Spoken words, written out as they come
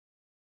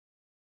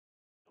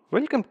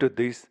Welcome to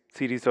this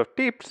series of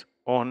tips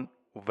on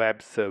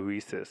web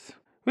services.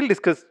 We'll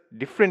discuss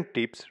different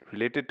tips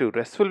related to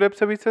RESTful web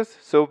services,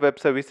 SOAP web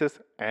services,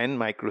 and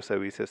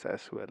microservices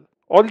as well.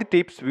 All the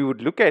tips we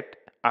would look at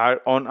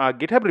are on our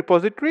GitHub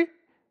repository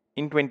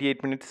in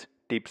 28 minutes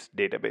tips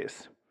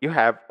database. You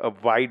have a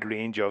wide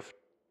range of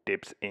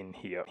tips in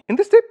here. In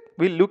this tip,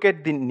 we'll look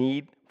at the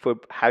need for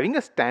having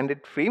a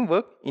standard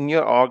framework in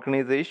your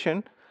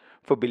organization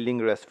for building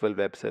RESTful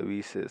web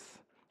services.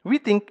 We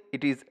think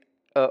it is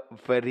a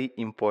very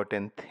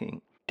important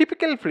thing.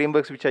 Typical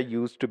frameworks which are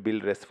used to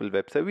build RESTful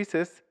web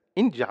services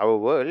in Java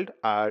world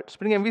are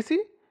Spring MVC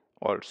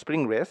or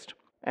Spring REST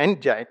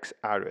and JAX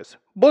RS.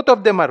 Both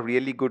of them are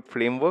really good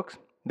frameworks.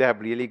 They have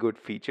really good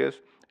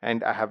features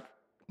and I have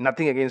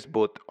nothing against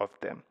both of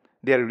them.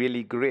 They are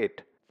really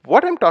great.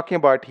 What I'm talking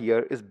about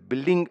here is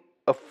building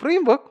a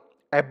framework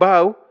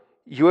above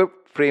your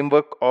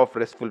framework of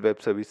RESTful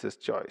web services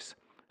choice.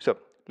 So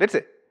let's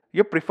say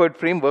your preferred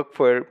framework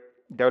for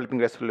developing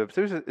RESTful web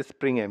services is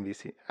Spring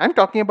MVC. I'm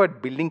talking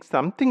about building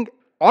something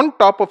on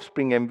top of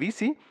Spring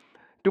MVC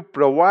to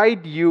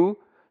provide you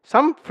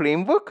some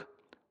framework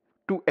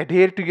to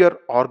adhere to your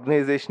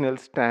organizational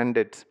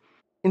standards.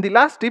 In the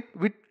last tip,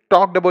 we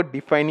talked about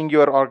defining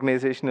your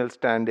organizational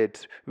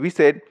standards. We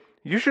said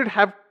you should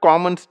have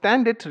common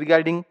standards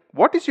regarding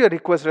what is your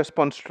request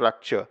response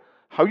structure,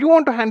 how you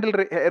want to handle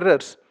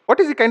errors, what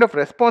is the kind of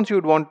response you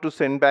would want to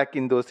send back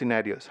in those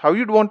scenarios, how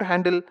you'd want to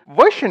handle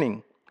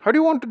versioning, how do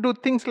you want to do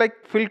things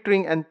like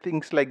filtering and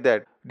things like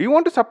that? Do you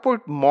want to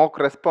support mock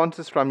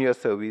responses from your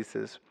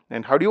services?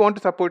 And how do you want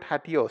to support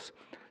Hatios?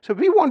 So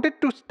we wanted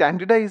to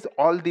standardize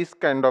all this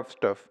kind of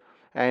stuff.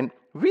 And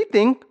we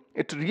think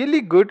it's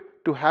really good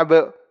to have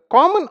a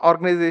common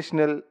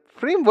organizational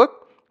framework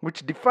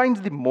which defines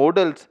the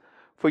models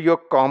for your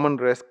common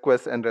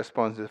requests and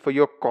responses, for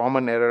your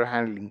common error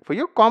handling, for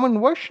your common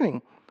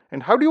versioning.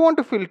 And how do you want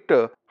to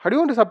filter? How do you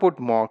want to support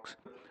mocks?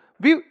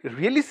 We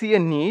really see a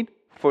need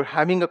for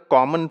having a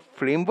common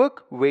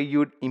framework where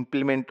you'd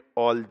implement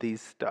all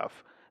these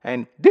stuff.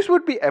 And this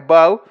would be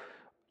above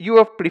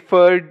your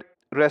preferred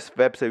REST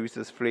web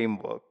services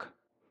framework.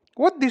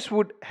 What this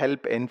would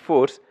help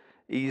enforce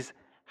is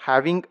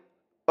having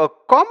a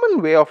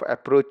common way of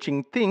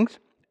approaching things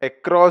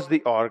across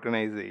the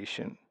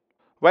organization.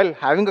 While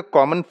having a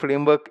common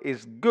framework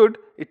is good,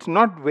 it's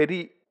not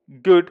very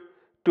good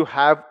to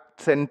have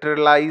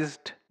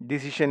centralized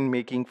decision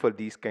making for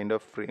these kind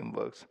of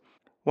frameworks.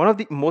 One of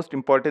the most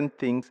important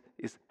things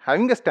is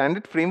having a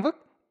standard framework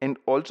and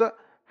also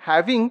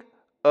having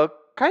a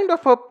kind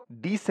of a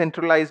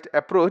decentralized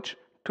approach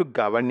to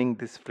governing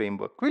this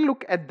framework. We'll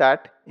look at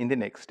that in the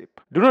next tip.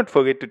 Do not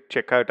forget to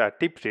check out our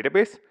tips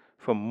database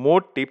for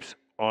more tips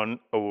on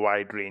a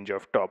wide range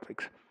of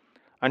topics.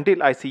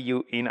 Until I see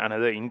you in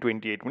another In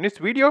 28 Minutes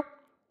video,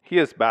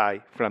 here's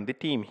bye from the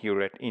team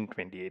here at In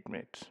 28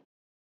 Minutes.